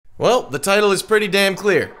Well, the title is pretty damn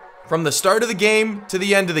clear. From the start of the game to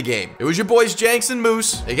the end of the game. It was your boys Jankz and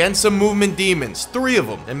Moose against some movement demons. 3 of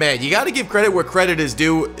them. And man, you gotta give credit where credit is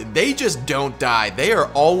due. They just don't die. They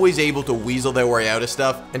are always able to weasel their way out of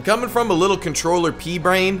stuff. And coming from a little controller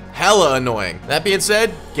P-brain, hella annoying. That being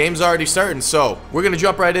said, game's already starting, so we're gonna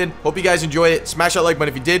jump right in. Hope you guys enjoyed it. Smash that like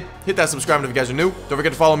button if you did. Hit that subscribe button if you guys are new. Don't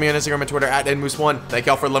forget to follow me on Instagram and Twitter at @nmoose1. Thank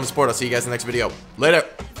y'all for the love and support. I'll see you guys in the next video. Later.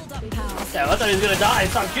 Yeah, I thought he was gonna die.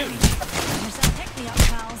 Stop shooting.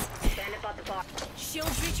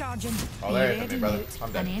 Shields recharging. Oh, there you go, brother.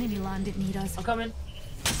 I'm dead. An enemy landed near us. I'm coming.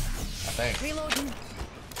 I think. Reloading.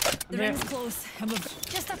 The ring's close. And we're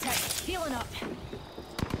just a tick. Healing up.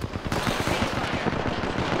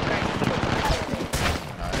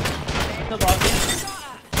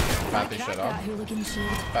 Pathy shut off.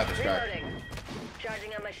 Pathy's cracked.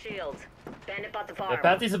 Charging on my shields. Bandit bought the farm. Yeah,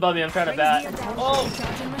 Pathy's above me. I'm trying to bat. Oh!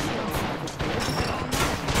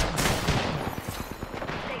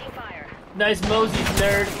 Taking fire. Nice Mosey,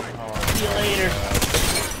 nerd. See you later.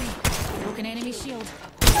 Broken enemy shield.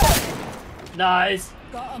 Nice.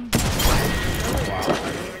 Got him.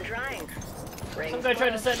 Even trying. Some guy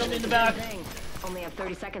tried to sentinel me in the back. Only have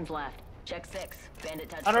 30 seconds left. Check 6. Bandit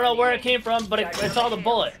touch. I don't know where it came from, but I saw the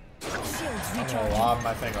bullet. I'm gonna lob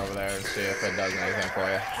my thing over there and see if it does anything for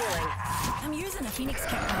you. I'm using a Phoenix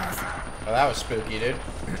kit guys. Oh, that was spooky, dude.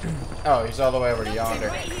 Oh, he's all the way over to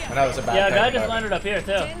yonder. I know it's a bad Yeah, a thing, guy just but landed up here,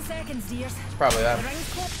 too. 10 seconds, dears. it's probably them. The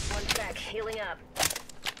ring's close. 1 sec. Healing up.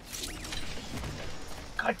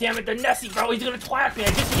 God damn it, they're Nessie, bro. He's gonna twack me.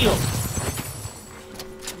 I just healed.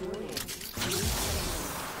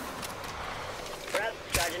 Rep.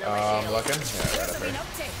 Charging on my I'm shield. looking. Yeah, right up Been here. up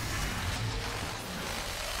to.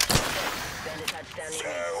 Bandit touch down near me.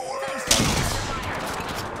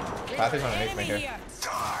 Pathy's underneath me Enemy here. here.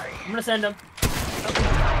 I'm gonna send him.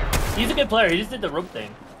 He's a good player. He just did the rope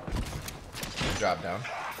thing. Drop down.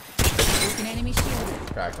 Broken enemy shield.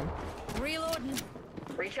 Cracked him. Reloading.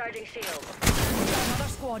 Recharging shield. Another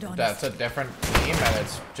squad on us. That's a different team, and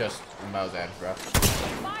it's just Mozan, bro.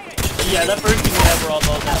 Fire. Yeah, that first team we had were all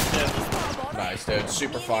those too. Nice, dude.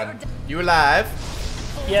 Super fun. You alive?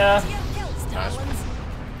 Yeah. Nice.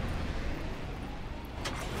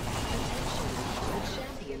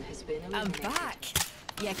 I'm back.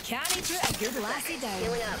 You can't put a good lassie down.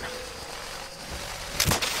 Healing up.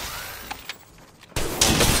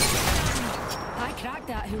 I cracked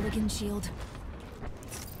that hooligan shield.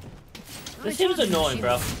 This team is annoying,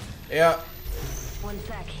 bro. Yeah. 1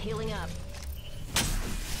 sec. Healing up.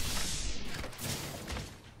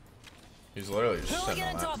 He's literally just sitting Hooligan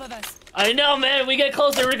on on that. top of us. I know, man. We get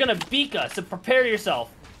closer, we're gonna beak us. So prepare yourself.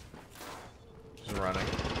 He's running.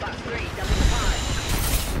 Box 3. Double the 5.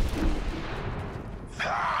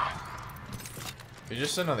 He's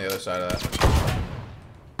just sitting on the other side of that.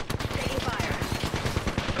 Taking fire.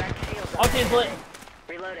 Cracked shields. Octane split.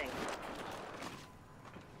 Reloading.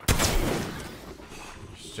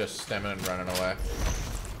 He's just stemming and running away.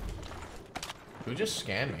 Who just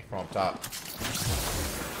scanned me from up top?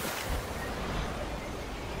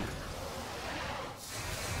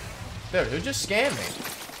 Dude, who just scanned me?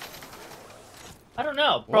 I don't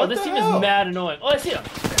know, bro. What This the team hell? is mad annoying. Oh, I see him.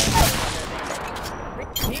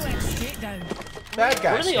 He went straight down. That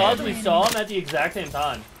guy What are the scanned odds me. we saw him at the exact same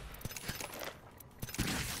time?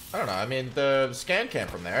 I don't know. I mean, the scan came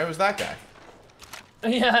from there. It was that guy.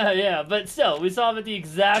 Yeah, yeah, but still, we saw him at the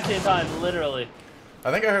exact same time, literally.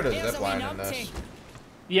 I think I heard a Here's zip a line wee in this. numpty.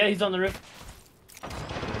 Yeah, he's on the roof.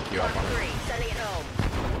 You up Box on 3. Sending it home.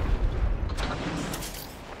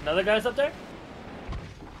 Another guy's up there?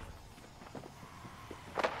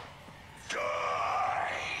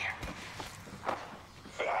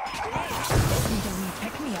 Need a wee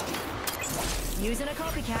pick me up. Using a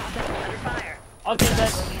copycat. Under fire. Octane dead.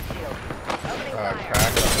 Shield. Opening fire.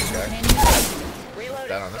 cracked on this guy. Reloading.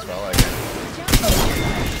 Down on this fella again.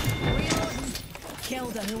 Reloading.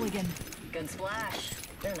 Killed a hooligan. Good splash.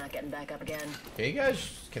 They're not getting back up again.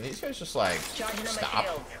 Can these guys just like Charging on my stop?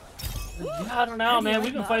 shield. I don't know, man.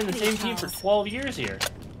 We've been fighting the same team for 12 years here.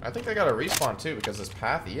 I think they got a respawn too because this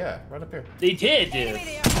Pathy. Yeah, right up here. They did, dude. Enemy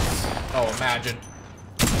there. Oh, imagine.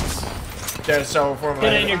 They're so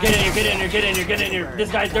formulated. Get in here, get in here, get in here, get in here, get in here.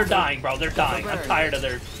 These guys, they're dying, bro. They're dying. I'm tired of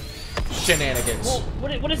their... Shenanigans. Well,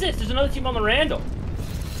 what is this? There's another team on the Randall.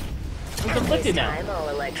 I'm conflicted now. Time, all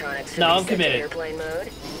electronics No, I'm should be set to committed. airplane mode.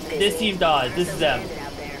 This team dies. This is them. Bandit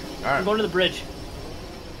out there. All I'm right. going to the bridge.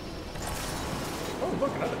 Oh,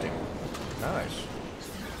 look, another team. Nice.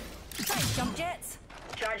 Thanks, jump jets.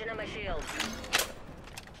 Charging on my shield.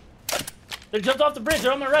 They jumped off the bridge.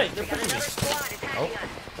 They're on my right. They're Got pushing me. another squad attacking Oh, us.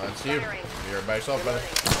 that's you. Firing. You're by yourself, brother.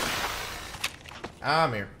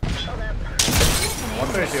 I'm here.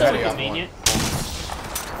 132 So heady on convenient.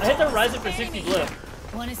 I hit the Ryzen for 60 blue.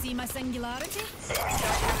 Wanna see my singularity? Alright,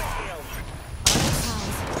 pals.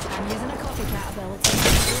 I'm using a copycat ability.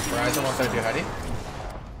 Verizon 132 heady.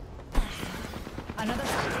 Another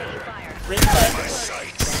Fire. Rinse that.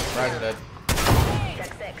 Verizon dead.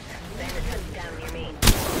 Check 6. Bandit touchdown near me.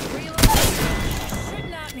 reload.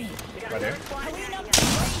 Shooting at me. Right here. Clean up right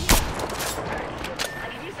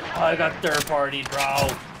here. Oh, I got third party, bro.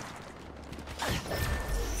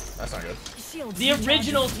 That's not good. Shields The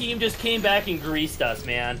original team just came back and greased us,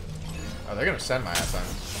 man. Oh, they're gonna send my ass on.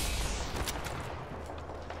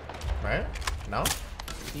 Right? No?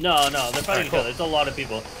 No, they're fighting each cool. other. There's a lot of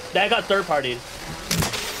people. That got third partied.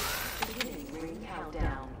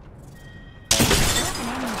 Countdown. An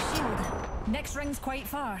enemy shield. Next ring's quite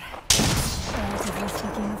far. Relatively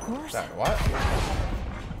speaking, of course. Sorry, what?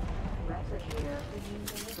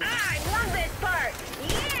 I love this part!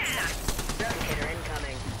 Yeah! Drone hitter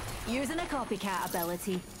incoming. Using a copycat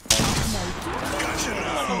ability.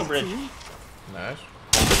 On the bridge. Nice.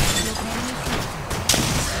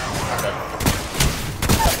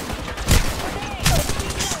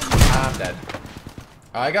 I'm dead.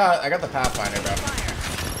 Oh, I got the Pathfinder, bro.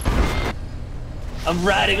 I'm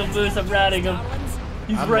ratting him, Moose. I'm ratting him.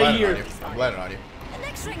 He's I'm right landing here. on you. I'm landing on you. The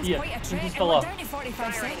next ring's Yeah, quite a he trek, just and fell we're off. down to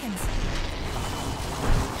 45 seconds.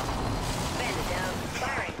 Bandit down.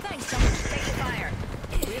 Firing. Thanks, John. Taking fire.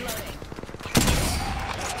 Reloading.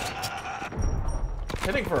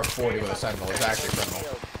 Hitting for a 40 with a Sentinel is actually criminal.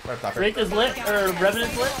 Right top here. Drake is lit, or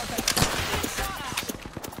Revenant's lit.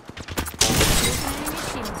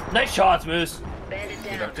 Nice shots, Moose. Bandit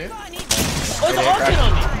He's down. up to you. Oh, it's a Hawkins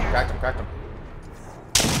on me. Cracked him.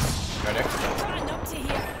 Right there. Run up to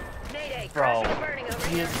here. Mayday. Bro, Crushing burning over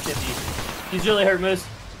he here. is skippy. He's really hurt, Moose.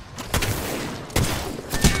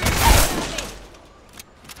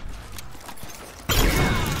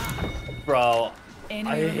 Bro,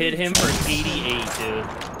 I hit him for 88, dude.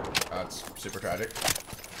 That's super tragic.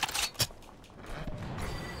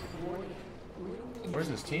 Where's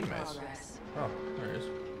his teammates? Oh, there he is.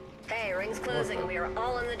 Hey, ring's closing. We are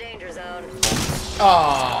all in the danger zone.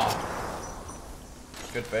 Oh.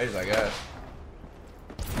 Good phase, I guess.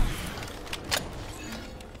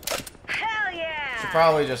 Hell yeah! Should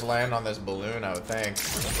probably just land on this balloon, I would think.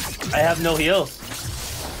 I have no heals.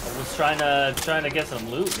 I was trying to get some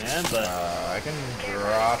loot, man, but I can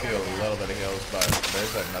drop you a little bit of heals, but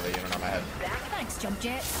there's another unit on my head. Thanks, jump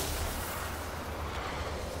jet.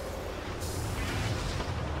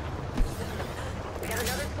 We got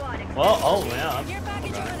another squad. well, oh man, Gear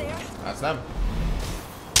package over there. That's them.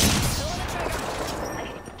 Pulling the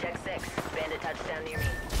trigger. Check 6. Bandit touchdown near me.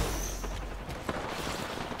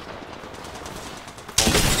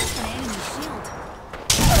 An enemy shield.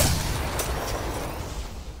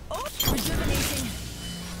 Oh, rejuvenating.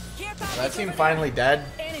 Gear package That team over finally dead.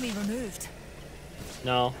 there. Enemy removed.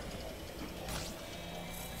 no.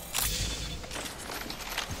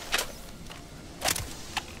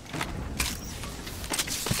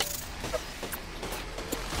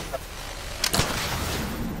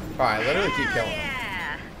 Fine, I literally keep killing them.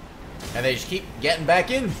 Yeah! And they just keep getting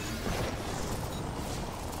back in.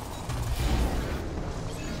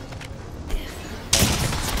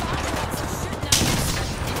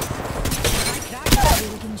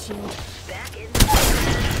 Shield. Back in.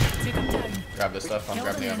 Take him down. Grab this stuff, I'm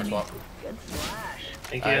grabbing the armor swap. Good splash.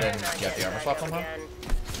 Thank I you. didn't get the armor swap somehow. Again.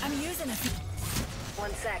 I'm using a.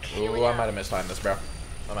 1 sec. Ooh, Healing I up. might have mistimed this, bro.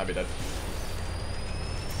 I might be dead.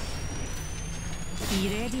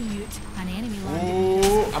 Be ready, mute. An enemy landing.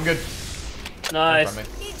 Ooh, I'm good. Nice. From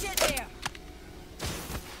me. Need it there.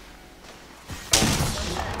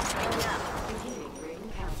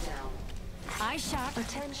 Eye sharp.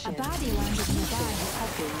 Attention. A baddie landed nearby.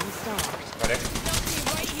 Have been restocked. Ready? Dumpty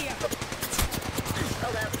right here.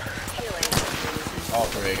 Hold up. Healing. All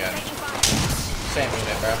three again. Taking fire. Same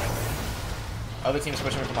unit, bro. Other team's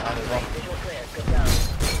pushing me from behind as well. Visual clear. Good go.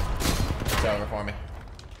 It's over for me.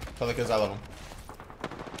 Tell the kids I love them.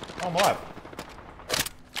 Oh, I'm alive.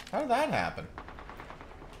 How did that happen?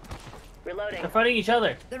 Reloading. They're fighting each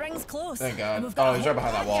other. The ring's close. Thank God. And we've got Oh, a he's right whole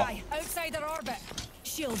behind that bad wall. guy outside their orbit.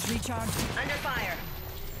 Shields recharged. Under fire.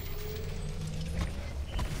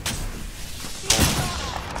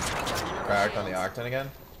 Cracked on the Octane again.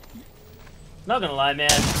 Not gonna lie, man.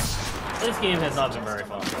 This game has not been very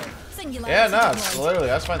fun. Singularity Yeah, no, it's deployed. literally,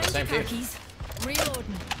 that's fine, the Mind same your team. keys.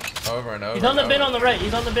 Reloading. Over and over. He's on the and bin over. on the right.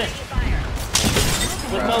 He's on the bin.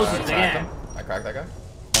 Fire. With I Moses cracked again. him. I cracked that guy.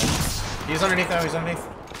 He's underneath now, he's underneath.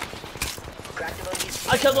 Cracked him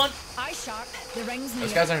OG. I killed one. Eye sharp. The ring's near.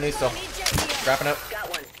 This guy's underneath still. Need jet here. Scrapping it. Got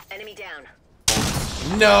one. Enemy down.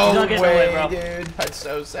 No not getting way, away, bro. dude. That's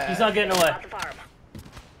so sad. He's not getting away. Off the farm.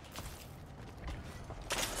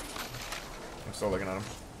 I'm still looking at him.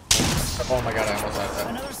 Oh my god, I almost had that.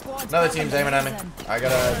 Another squad. Another team's aiming at me. I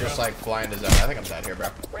gotta just like fly into zone. I think I'm dead here, bro.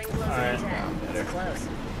 Ring close Alright. to 10. Close.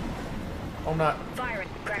 Oh, I'm not. Firing.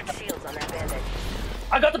 Cracked shields on that bandit.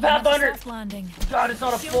 I got the Pathfinder. Soft landing. God, it's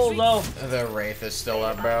not a full low. The Wraith is still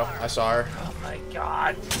up, bro. I saw her. Oh my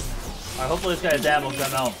god. Alright, hopefully this guy's ammo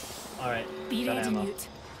gun out. Alright, Be got ready, ammo. mute.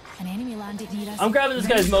 An enemy landed near us. I'm grabbing this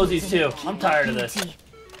guy's Mosies too. I'm tired of this.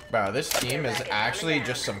 Bro, this team is actually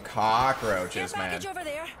just some cockroaches, man. Package over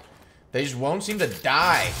there. They just won't seem to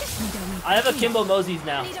die. I have a Kimbo Mosies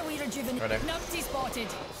now. Need a wee rejuvenate. Right there. Numpty spotted.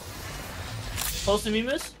 Close to me,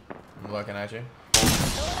 Moose? I'm looking at you.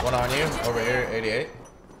 One on you, over here, 88.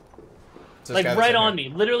 It's this Like guy that's right in on here.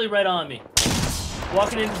 me. Literally right on me.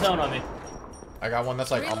 Walking into zone on me. I got one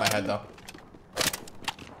that's like on my head though.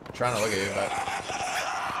 I'm trying to look at you, but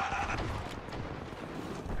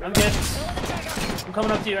I'm good. I'm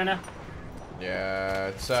coming up to you right now. yeah,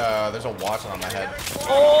 it's there's a Watson on my head.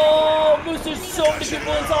 Oh, Moose, there's so many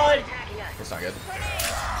people inside. Attacking us. That's not good.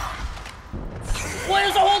 Why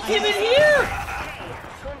is the whole team in here?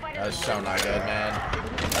 That's so not good, man.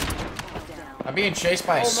 I'm being chased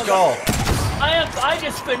by a skull. I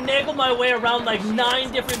just finagled my way around like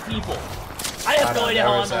 9 different people. I have no idea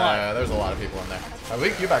how I'm alive. There's a lot of people in there. We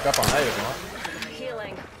can queue back up on that if you want.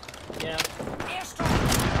 Healing. Yeah.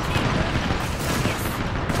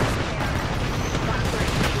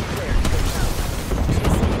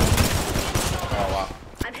 Oh wow.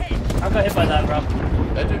 I'm hit. I got hit by that, bro.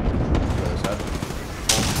 That dude. Really sad.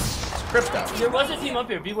 It's crypto. There was a team up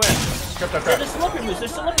here. Beware. Crypto They're crap. still up here, Moose. They're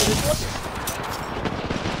still up here. They're still up here.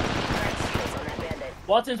 Cracked shields on that bandit.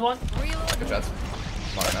 Watson's one. Good shots.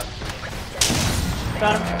 Mark that.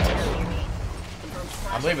 Got him.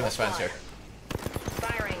 I'm leaving this fence here.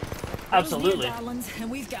 Firing. Absolutely. Darlings, and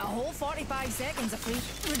we've got a whole 45 seconds of free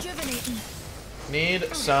rejuvenating.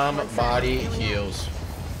 Need some body heals.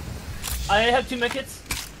 I have 2 medkits.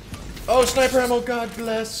 Oh, sniper ammo, God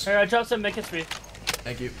bless. Here, I dropped some medkits for you.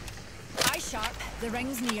 Thank you. Eye sharp, the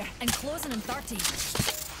ring's near, and closing in 30.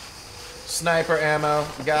 Sniper ammo,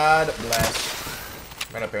 God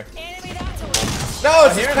bless. Right up here. Enemy that away. No,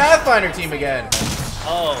 it's his Pathfinder team again.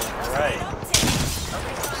 Oh, right.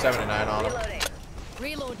 79 on him. Reloading.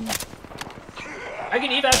 Reloading. I can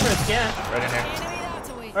evac for a scan. Right in here. Enemy that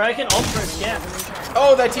away. Or I can ult for a scan.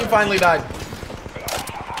 Oh, that team finally died.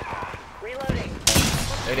 Reloading.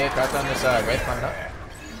 88 cracked on this Wraith climbing up.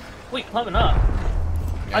 Wait, climbing up.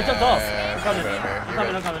 I jumped off. Yeah, I'm coming. you're good, I'm you're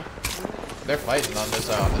coming. good. I'm coming. They're fighting on this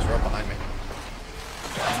rope behind me.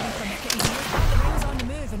 The ring's on the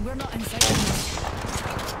move, and we're not inside the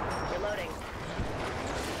Reloading.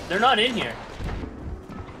 They're not in here.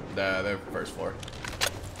 They're first floor.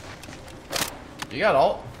 You got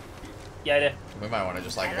ult? Yeah, I did. We might want to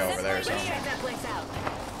just like go over there or something. Check that place out.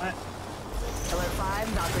 Alright. Pillar 5,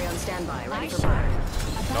 Valkyrie on standby. Ready Eye for sharp. fire.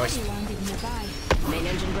 A Nice. body landed nearby. Main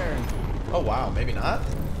engine burn. Oh wow, maybe not.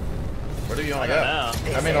 Where do you want to I go?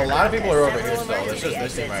 don't I mean, a lot of people are over here still. There's just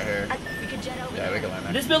this team right here. We could jet over Yeah, we there. can land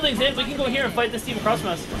there. This building's in. We can go here and fight this team across from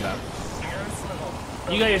us. I'm down.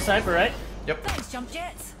 You got your sniper, right? Yep. Thanks, jump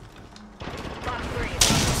jets. Box 3.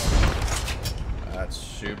 That's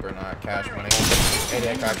super not cash money.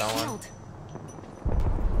 88 cracked on one. Shield.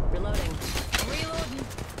 Reloading. Reloading.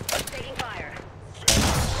 Taking fire.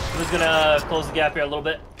 I'm just gonna close the gap here a little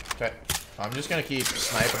bit. Okay. I'm just gonna keep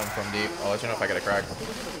sniping them from deep. I'll let you know if I get a crack.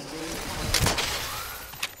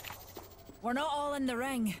 We're not all in the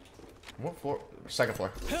ring. What floor? Second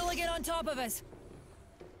floor. Hooligan on top of us.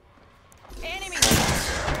 Enemy.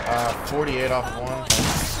 48 off of one.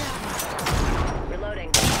 Reloading.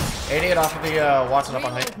 88 off of the Watson up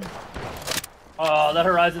on height. Reloading. Oh, that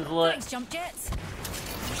horizon's lit. Thanks, jump jets.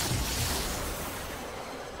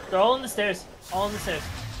 They're all in the stairs. All in the stairs.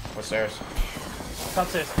 What stairs? Top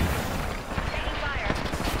stairs. Taking fire.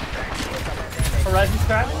 Cracked shields on that bandit. Horizon's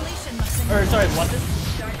cracked. Unleashing my signal. Or sorry, what's it?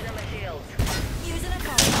 Charging on my shields. Using a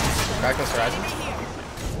call. Crack this horizon? Enemy here.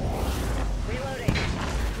 Reloading.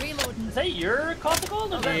 Reloading. Is that your caustic or is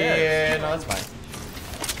that theirs? Yeah, no, that's fine.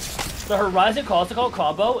 The horizon caustic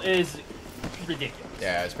combo is ridiculous.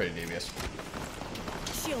 Yeah, it's pretty devious.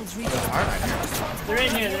 Shields There's an R9 here. They're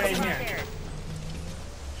in here. They're in here. Here.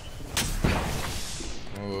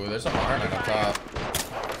 Ooh, there's an R9 up top.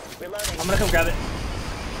 Reloading. I'm gonna come grab it.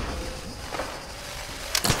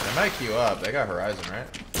 They might queue up. They got horizon, right?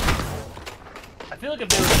 I feel like if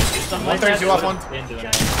they were gonna do something like that, 132 they off would've one. been doing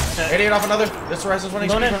it. Okay. 88 off another. This horizon's winning.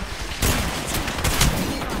 Going in.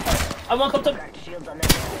 I want to come to. Cracked shields on that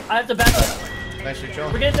bandit. I have to back up. Nice to chill.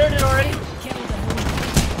 We're getting dirted already. killed a hooligan.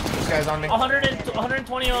 guy's on me.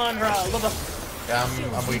 120 on Loba. Yeah,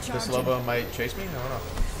 I'm weak. This Lobo might chase me? I don't know.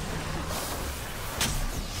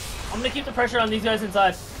 I'm gonna keep the pressure on these guys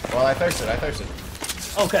inside. Well, I thirsted.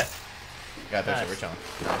 Okay. Yeah, I thirsted. We're chilling.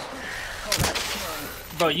 Nice.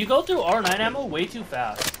 Bro, you go through R9 ammo way too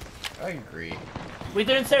fast. I agree. Wait,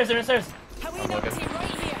 they're in stairs. I'm looking.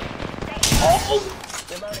 Oh!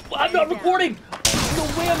 I'm not recording! No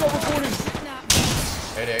way I'm not recording!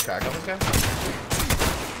 Hey, crack on this guy?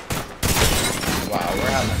 Wow, we're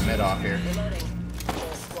having a mid off here.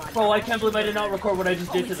 Bro, I can't believe I did not record what I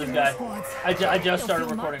just did to this guy. I just started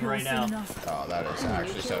recording right now. Oh, that is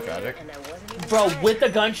actually so tragic. Bro, with the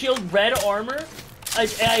gun shield, red armor, I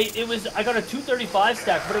got a 235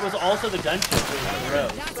 stack, but it was also the gun shield in the row.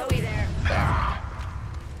 Damn.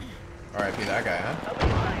 R.I.P. that guy, huh?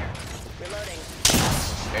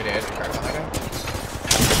 Hey, Dad, crack on that guy?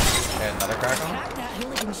 And another crack on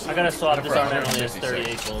him? I gotta swap this armor, only has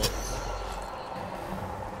 38 bullets.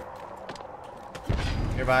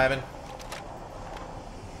 You're vibing.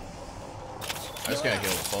 I'm just gonna heal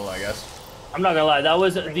the full, I guess. I'm not gonna lie, that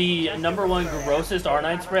was the #1 grossest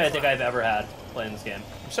R9 spray I think I've ever had playing this game.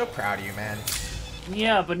 I'm so proud of you, man.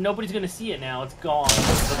 Yeah, but nobody's gonna see it now. It's gone.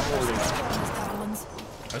 It's recorded.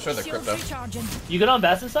 Let's show the crypto. You good on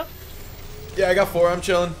best and stuff? Yeah, I got 4. I'm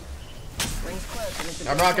chilling.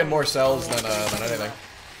 I'm rocking more cells than anything.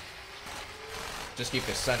 Just keep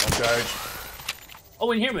the sentinel charge.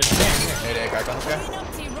 Oh, in here, man. Hey, Dad, crack on this guy?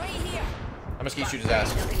 I'm just gonna shoot his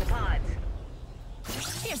ass.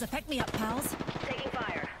 Here's a pick me up, pals.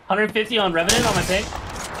 150 on Revenant on my ping.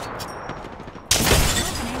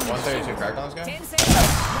 132 crack on this guy?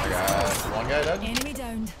 I got one guy dead. Enemy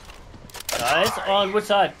downed. Nice. On which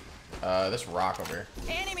side? This rock over here.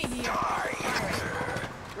 Enemy here.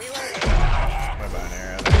 What about an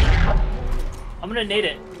arrow? I'm gonna nade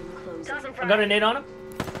it. I got a nade on him.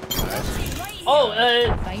 Nice. Oh,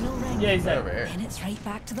 Final ring. yeah, he's Over dead. here. And it's right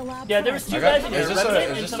back to the lab. Yeah, there was first. two guys in here. Is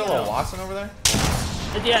this still a Watson over there?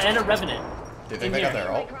 Yeah, and a Revenant. Do you think they got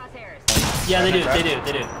their ult? Yeah, they do. Revenant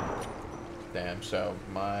They do. Damn, so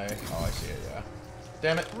my... Oh, I see it, yeah.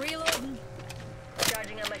 Damn it. Reloading.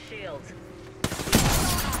 Charging on my shields.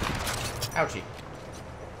 Ouchie.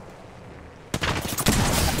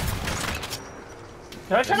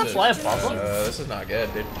 Can I try to fly above him? This is not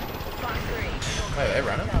good, dude. Wait, are they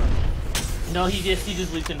running? No, he just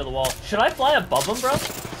leaped into the wall. Should I fly above him, bro?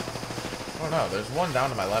 Oh no, there's one down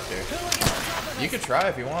to my left here. You could try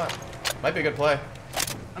if you want. Might be a good play.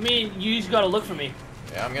 I mean, you just gotta look for me.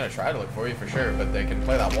 Yeah, I'm gonna try to look for you for sure, but they can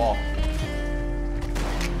play that wall.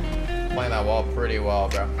 Playing that wall pretty well,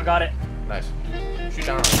 bro. I got it. Nice. Shoot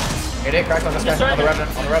down on him. Hey, Dave, cracked on this guy. On the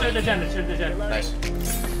Revenant. On the Revenant. Shoot the gen. Nice.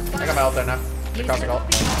 I got my ult there now. The caustic ult.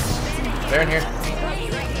 They're in here.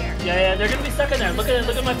 Yeah, they're gonna be stuck in there. Look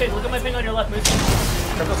at my ping. Look at my ping on your left, Moose.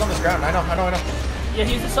 Crypto's on this ground. I know. Yeah,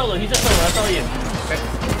 he's a solo. That's all you. Okay.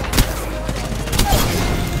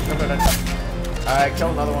 I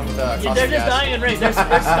killed another one with caustic Yeah, they're just gas. dying in range. They're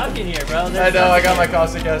stuck in here, bro. I know. I got my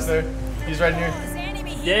caustic gas there. He's right in here.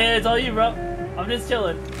 Yeah, it's all you, bro. I'm just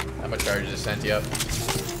chilling. I'm gonna charge this sent you up.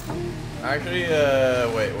 Actually,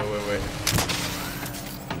 wait.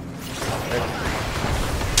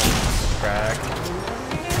 Crack.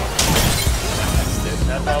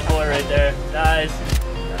 That's my boy right there. Nice.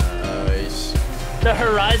 Nice. The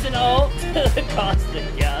Horizon ult. The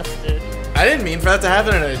caustic gas, dude. I didn't mean for that to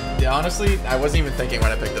happen, and honestly, I wasn't even thinking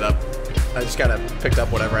when I picked it up. I just kind of picked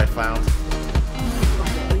up whatever I found.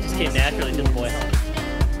 It just came naturally to the boy, huh?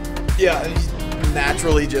 Yeah, and he's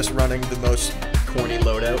naturally just running the most corny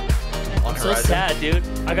loadout on So Horizon. sad, dude.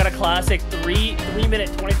 I got a classic 3-minute,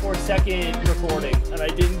 24-second recording, and I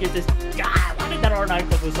didn't get this. God, why did that R9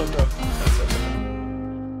 clip was so gross? That's